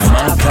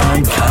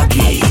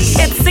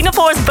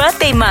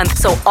birthday month.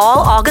 So all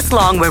August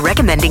long, we're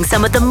recommending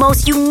some of the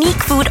most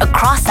unique food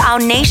across our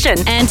nation.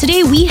 And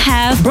today we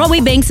have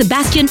Broadway Bang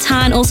Sebastian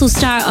Tan, also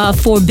star of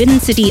Forbidden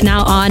City,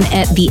 now on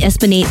at the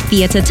Esplanade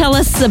Theatre. Tell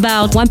us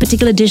about one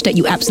particular dish that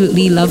you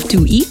absolutely love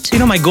to eat. You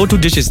know, my go-to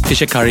dish is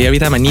fish curry. Every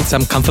time I need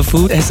some comfort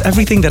food, it's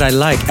everything that I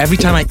like. Every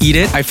time I eat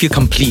it, I feel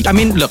complete. I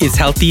mean, look, it's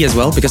healthy as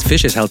well because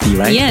fish is healthy,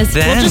 right? Yes,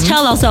 we'll just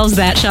tell ourselves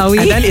that, shall we?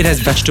 And then it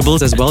has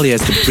vegetables as well. It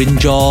has the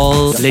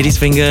brinjal, lady's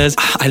fingers.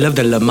 I love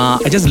the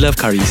lemak. I just love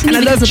curries. And I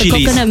love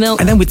chilies. Coconut milk.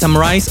 And then with some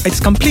rice, it's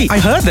complete. I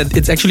heard that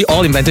it's actually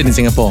all invented in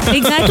Singapore.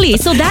 Exactly.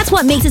 So that's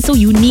what makes it so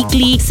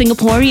uniquely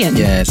Singaporean.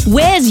 Yes.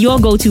 Where's your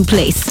go-to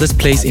place? This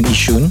place in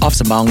Yishun, off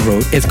Sembawang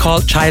Road, it's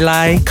called Chye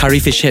Lye Curry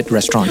Fish Head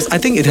Restaurant. I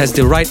think it has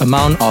the right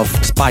amount of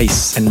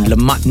spice and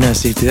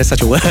lemakness, if that's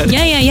such a word.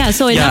 Yeah.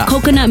 So enough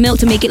coconut milk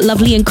to make it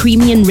lovely and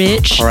creamy and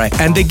rich. Alright.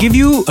 And they give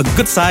you a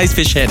good sized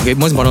fish head. Okay,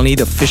 most importantly,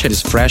 the fish head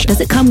is fresh.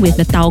 Does it come with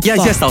the tau pok?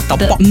 Yes, tau pok.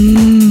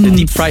 The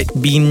deep fried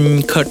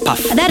bean curd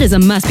puff. That is a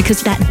must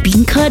because that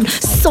bean curd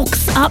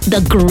soaks up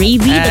the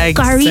gravy, the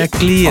curry.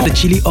 Exactly, the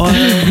chili oil.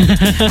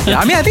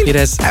 I think it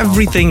has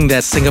everything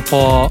that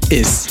Singapore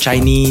is.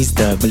 Chinese,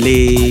 the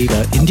Malay,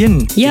 the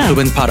Indian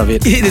influence part of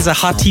it. It is a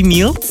hearty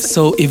meal.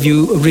 So if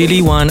you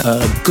really want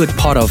a good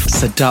pot of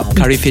sedap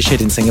curry fish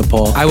head in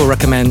Singapore, I will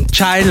recommend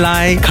Chye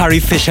Lye Curry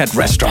Fish Head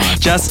Restaurant,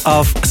 just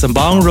off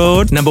Sembawang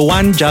Road, number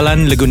 1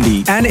 Jalan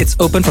Legundi. And it's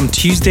open from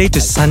Tuesday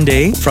to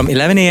Sunday from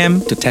 11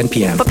 a.m. to 10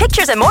 p.m. For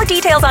pictures and more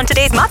details on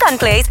today's Makan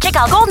Plays, check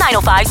out Gold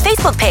 905's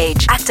Facebook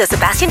page. Actor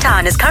Sebastian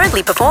Tan is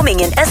currently performing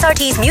in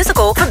SRT's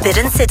musical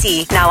Forbidden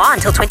City, now on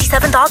till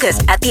 27th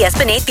August at the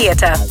Esplanade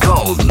Theatre.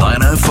 Gold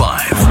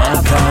 905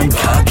 Makan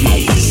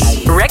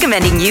Kakis.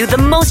 Recommending you the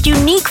most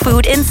unique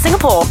food in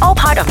Singapore, all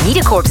part of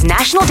Media Corp's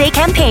National Day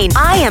campaign.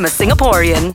 I am a Singaporean.